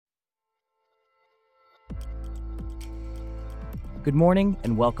Good morning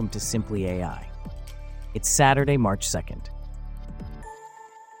and welcome to Simply AI. It's Saturday, March 2nd.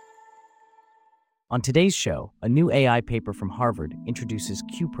 On today's show, a new AI paper from Harvard introduces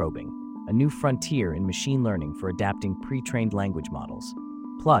Q-probing, a new frontier in machine learning for adapting pre-trained language models.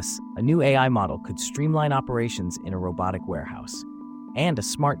 Plus, a new AI model could streamline operations in a robotic warehouse. And a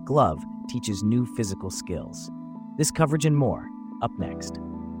smart glove teaches new physical skills. This coverage and more, up next.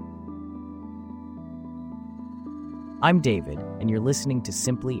 I'm David, and you're listening to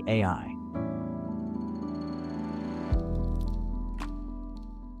Simply AI.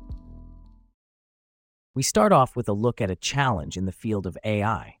 We start off with a look at a challenge in the field of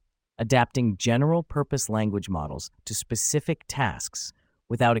AI, adapting general-purpose language models to specific tasks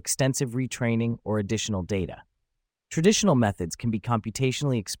without extensive retraining or additional data. Traditional methods can be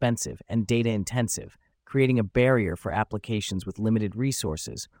computationally expensive and data-intensive, creating a barrier for applications with limited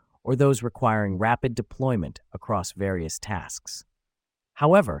resources or those requiring rapid deployment across various tasks.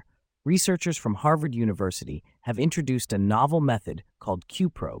 However, researchers from Harvard University have introduced a novel method called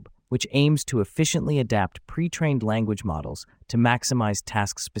Q-probe, which aims to efficiently adapt pre-trained language models to maximize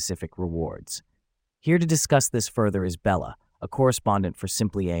task-specific rewards. Here to discuss this further is Bella, a correspondent for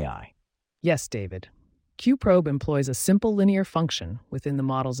Simply AI. Yes, David. Q-probe employs a simple linear function within the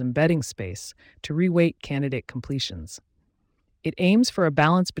model's embedding space to reweight candidate completions. It aims for a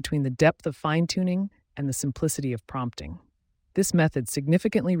balance between the depth of fine-tuning and the simplicity of prompting. This method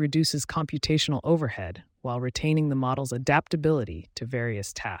significantly reduces computational overhead while retaining the model's adaptability to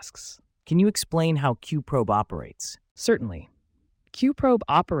various tasks. Can you explain how Q-probe operates? Certainly. Q-probe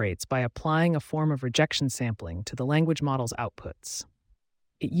operates by applying a form of rejection sampling to the language model's outputs.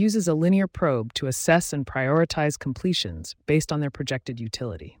 It uses a linear probe to assess and prioritize completions based on their projected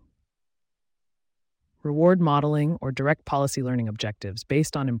utility. Reward modeling or direct policy learning objectives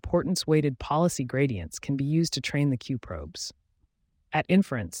based on importance-weighted policy gradients can be used to train the Q-probes. At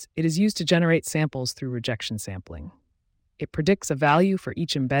inference, it is used to generate samples through rejection sampling. It predicts a value for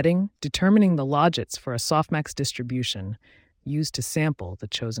each embedding, determining the logits for a softmax distribution used to sample the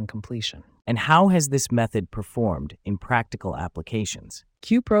chosen completion. And how has this method performed in practical applications?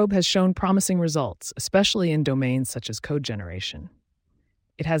 Q-probe has shown promising results, especially in domains such as code generation.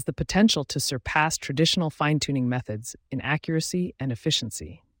 It has the potential to surpass traditional fine-tuning methods in accuracy and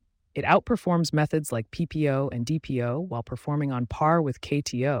efficiency. It outperforms methods like PPO and DPO while performing on par with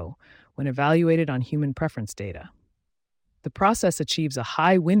KTO when evaluated on human preference data. The process achieves a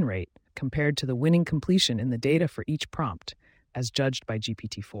high win rate compared to the winning completion in the data for each prompt, as judged by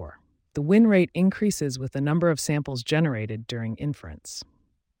GPT-4. The win rate increases with the number of samples generated during inference.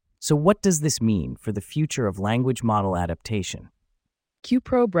 So what does this mean for the future of language model adaptation?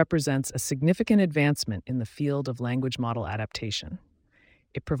 Q-probe represents a significant advancement in the field of language model adaptation.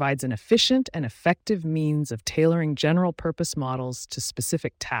 It provides an efficient and effective means of tailoring general-purpose models to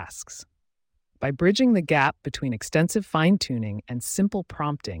specific tasks. By bridging the gap between extensive fine-tuning and simple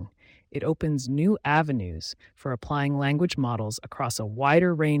prompting, it opens new avenues for applying language models across a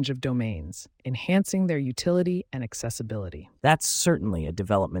wider range of domains, enhancing their utility and accessibility. That's certainly a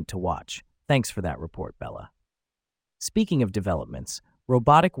development to watch. Thanks for that report, Bella. Speaking of developments,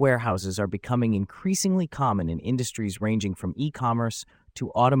 robotic warehouses are becoming increasingly common in industries ranging from e-commerce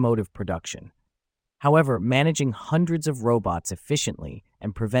to automotive production. However, managing hundreds of robots efficiently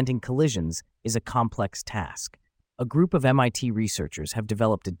and preventing collisions is a complex task. A group of MIT researchers have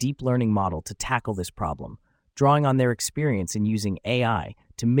developed a deep learning model to tackle this problem, drawing on their experience in using AI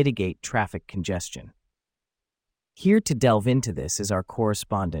to mitigate traffic congestion. Here to delve into this is our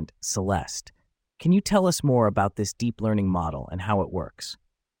correspondent, Celeste. Can you tell us more about this deep learning model and how it works?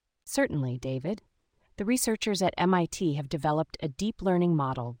 Certainly, David. The researchers at MIT have developed a deep learning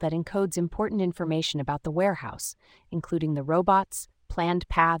model that encodes important information about the warehouse, including the robots, planned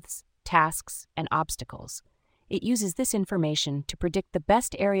paths, tasks, and obstacles. It uses this information to predict the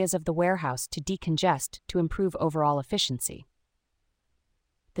best areas of the warehouse to decongest to improve overall efficiency.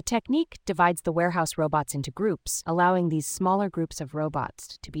 The technique divides the warehouse robots into groups, allowing these smaller groups of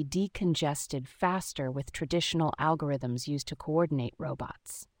robots to be decongested faster with traditional algorithms used to coordinate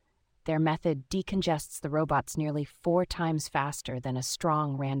robots. Their method decongests the robots nearly 4 times faster than a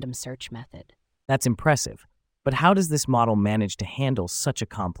strong random search method. That's impressive. But how does this model manage to handle such a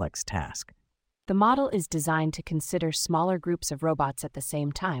complex task? The model is designed to consider smaller groups of robots at the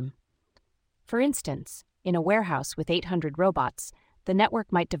same time. For instance, in a warehouse with 800 robots, the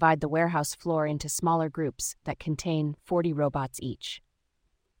network might divide the warehouse floor into smaller groups that contain 40 robots each.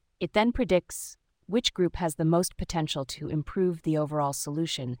 It then predicts which group has the most potential to improve the overall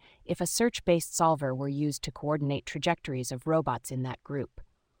solution if a search-based solver were used to coordinate trajectories of robots in that group.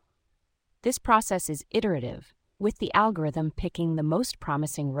 This process is iterative, with the algorithm picking the most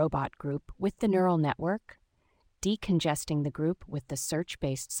promising robot group with the neural network, decongesting the group with the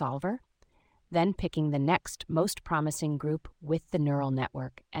search-based solver, then picking the next most promising group with the neural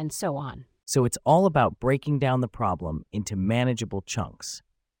network, and so on. So it's all about breaking down the problem into manageable chunks.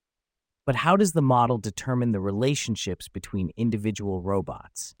 But how does the model determine the relationships between individual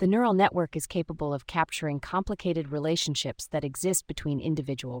robots? The neural network is capable of capturing complicated relationships that exist between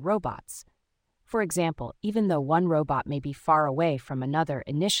individual robots. For example, even though one robot may be far away from another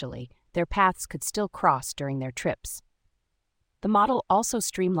initially, their paths could still cross during their trips. The model also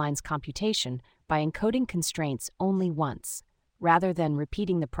streamlines computation by encoding constraints only once, rather than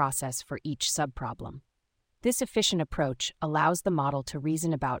repeating the process for each subproblem. This efficient approach allows the model to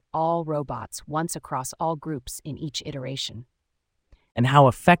reason about all robots once across all groups in each iteration. And how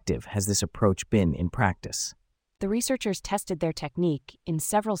effective has this approach been in practice? The researchers tested their technique in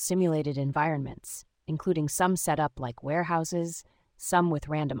several simulated environments, including some set up like warehouses, some with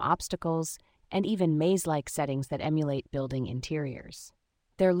random obstacles, and even maze-like settings that emulate building interiors.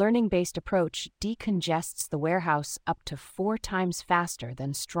 Their learning-based approach decongests the warehouse up to 4 times faster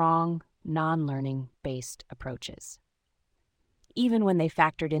than strong, non-learning-based approaches. Even when they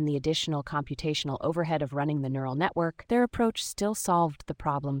factored in the additional computational overhead of running the neural network, their approach still solved the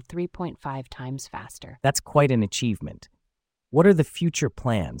problem 3.5 times faster. That's quite an achievement. What are the future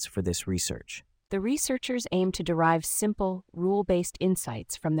plans for this research? The researchers aim to derive simple, rule-based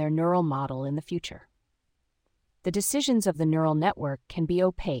insights from their neural model in the future. The decisions of the neural network can be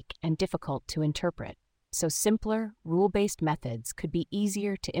opaque and difficult to interpret, so simpler, rule-based methods could be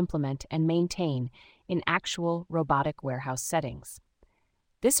easier to implement and maintain in actual robotic warehouse settings.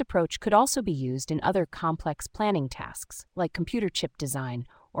 This approach could also be used in other complex planning tasks, like computer chip design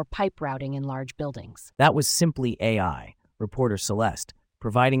or pipe routing in large buildings. That was Simply AI, reporter Celeste,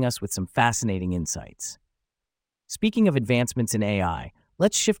 providing us with some fascinating insights. Speaking of advancements in AI,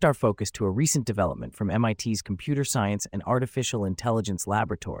 let's shift our focus to a recent development from MIT's Computer Science and Artificial Intelligence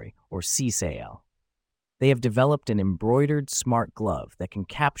Laboratory, or CSAIL. They have developed an embroidered smart glove that can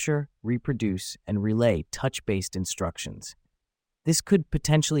capture, reproduce, and relay touch-based instructions. This could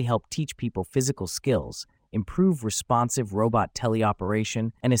potentially help teach people physical skills, improve responsive robot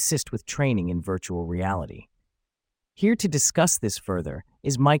teleoperation, and assist with training in virtual reality. Here to discuss this further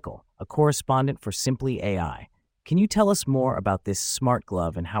is Michael, a correspondent for Simply AI. Can you tell us more about this smart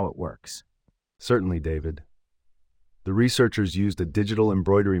glove and how it works? Certainly, David. The researchers used a digital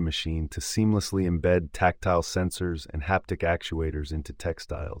embroidery machine to seamlessly embed tactile sensors and haptic actuators into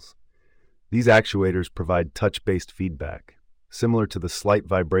textiles. These actuators provide touch-based feedback, similar to the slight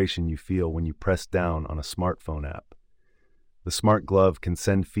vibration you feel when you press down on a smartphone app. The smart glove can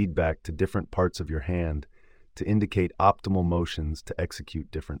send feedback to different parts of your hand to indicate optimal motions to execute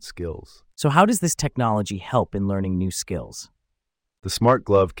different skills. So how does this technology help in learning new skills? The smart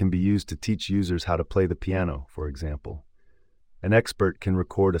glove can be used to teach users how to play the piano, for example. An expert can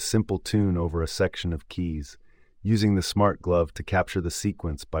record a simple tune over a section of keys, using the smart glove to capture the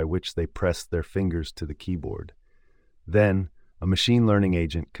sequence by which they press their fingers to the keyboard. Then, a machine learning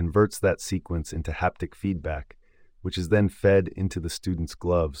agent converts that sequence into haptic feedback, which is then fed into the student's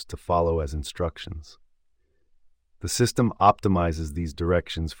gloves to follow as instructions. The system optimizes these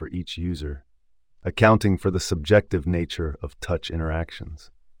directions for each user, accounting for the subjective nature of touch interactions.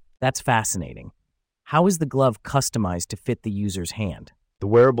 That's fascinating. How is the glove customized to fit the user's hand? The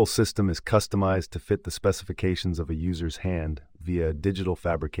wearable system is customized to fit the specifications of a user's hand via a digital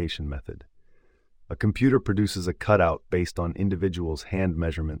fabrication method. A computer produces a cutout based on individuals' hand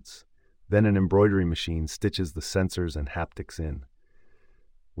measurements. Then an embroidery machine stitches the sensors and haptics in.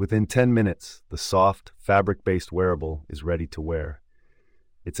 Within 10 minutes, the soft, fabric-based wearable is ready to wear.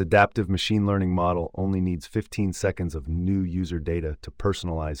 Its adaptive machine learning model only needs 15 seconds of new user data to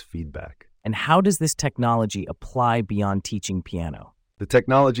personalize feedback. And how does this technology apply beyond teaching piano? The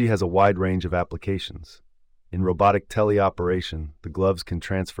technology has a wide range of applications. In robotic teleoperation, the gloves can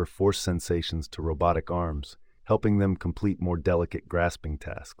transfer force sensations to robotic arms, helping them complete more delicate grasping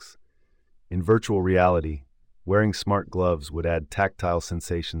tasks. In virtual reality, wearing smart gloves would add tactile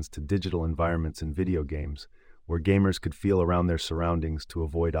sensations to digital environments in video games, where gamers could feel around their surroundings to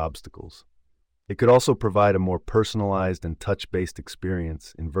avoid obstacles. It could also provide a more personalized and touch-based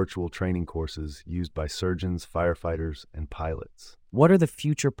experience in virtual training courses used by surgeons, firefighters, and pilots. What are the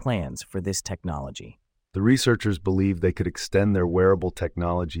future plans for this technology? The researchers believe they could extend their wearable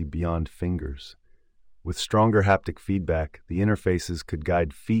technology beyond fingers. With stronger haptic feedback, the interfaces could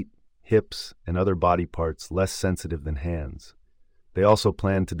guide feet, hips, and other body parts less sensitive than hands. They also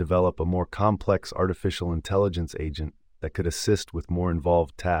plan to develop a more complex artificial intelligence agent that could assist with more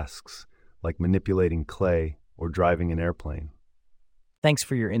involved tasks, like manipulating clay or driving an airplane. Thanks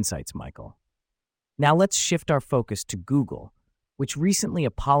for your insights, Michael. Now let's shift our focus to Google, which recently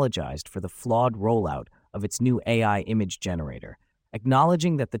apologized for the flawed rollout of its new AI image generator,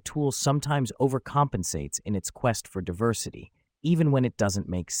 acknowledging that the tool sometimes overcompensates in its quest for diversity, even when it doesn't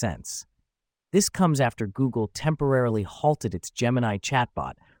make sense. This comes after Google temporarily halted its Gemini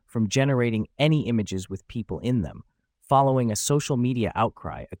chatbot from generating any images with people in them, following a social media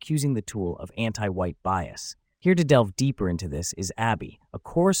outcry accusing the tool of anti-white bias. Here to delve deeper into this is Abby, a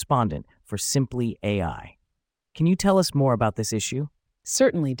correspondent for Simply AI. Can you tell us more about this issue?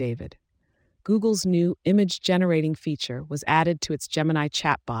 Certainly, David. Google's new image-generating feature was added to its Gemini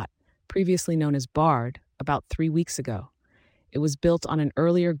chatbot, previously known as Bard, about 3 weeks ago. It was built on an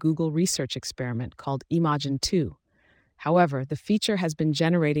earlier Google research experiment called Imagen 2. However, the feature has been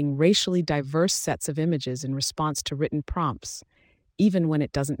generating racially diverse sets of images in response to written prompts, even when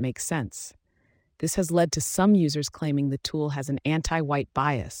it doesn't make sense. This has led to some users claiming the tool has an anti-white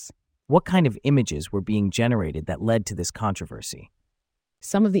bias. What kind of images were being generated that led to this controversy?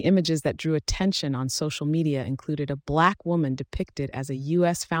 Some of the images that drew attention on social media included a Black woman depicted as a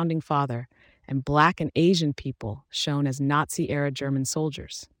U.S. founding father and Black and Asian people shown as Nazi-era German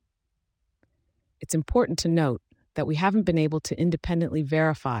soldiers. It's important to note that we haven't been able to independently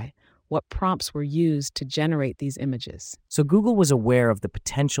verify what prompts were used to generate these images. So Google was aware of the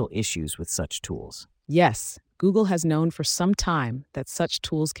potential issues with such tools. Yes, Google has known for some time that such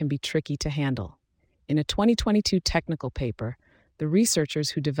tools can be tricky to handle. In a 2022 technical paper, the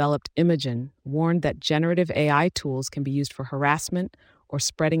researchers who developed Imagen warned that generative AI tools can be used for harassment or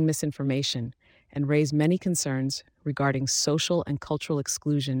spreading misinformation and raise many concerns regarding social and cultural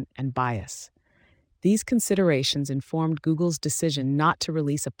exclusion and bias. These considerations informed Google's decision not to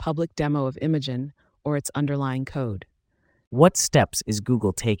release a public demo of Imagen or its underlying code. What steps is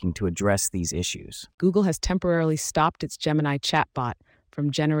Google taking to address these issues? Google has temporarily stopped its Gemini chatbot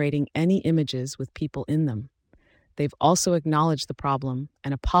from generating any images with people in them. They've also acknowledged the problem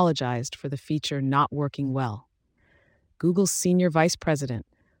and apologized for the feature not working well. Google's senior vice president,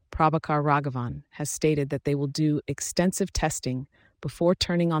 Prabhakar Raghavan, has stated that they will do extensive testing before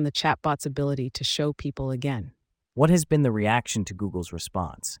turning on the chatbot's ability to show people again. What has been the reaction to Google's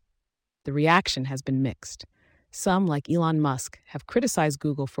response? The reaction has been mixed. Some, like Elon Musk, have criticized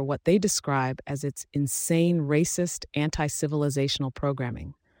Google for what they describe as its insane, racist, anti-civilizational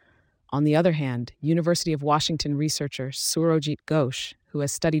programming. On the other hand, University of Washington researcher Surojit Ghosh, who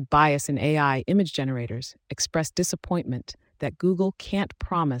has studied bias in AI image generators, expressed disappointment that Google can't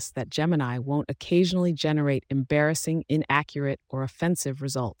promise that Gemini won't occasionally generate embarrassing, inaccurate, or offensive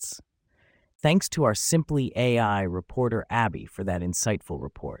results. Thanks to our Simply AI reporter Abby for that insightful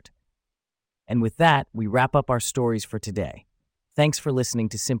report. And with that, we wrap up our stories for today. Thanks for listening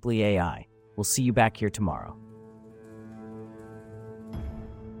to Simply AI. We'll see you back here tomorrow.